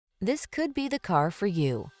This could be the car for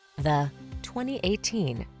you. The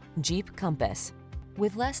 2018 Jeep Compass.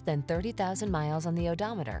 With less than 30,000 miles on the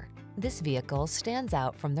odometer, this vehicle stands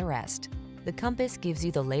out from the rest. The Compass gives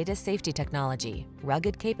you the latest safety technology,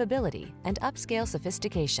 rugged capability, and upscale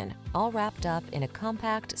sophistication, all wrapped up in a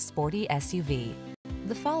compact, sporty SUV.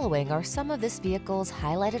 The following are some of this vehicle's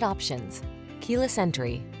highlighted options: keyless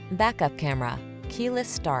entry, backup camera, keyless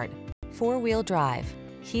start, four-wheel drive,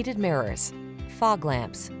 heated mirrors, fog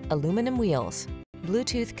lamps, aluminum wheels,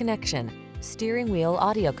 Bluetooth connection, steering wheel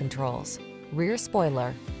audio controls, rear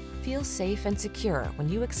spoiler. Feel safe and secure when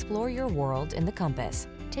you explore your world in the Compass.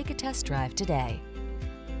 Take a test drive today.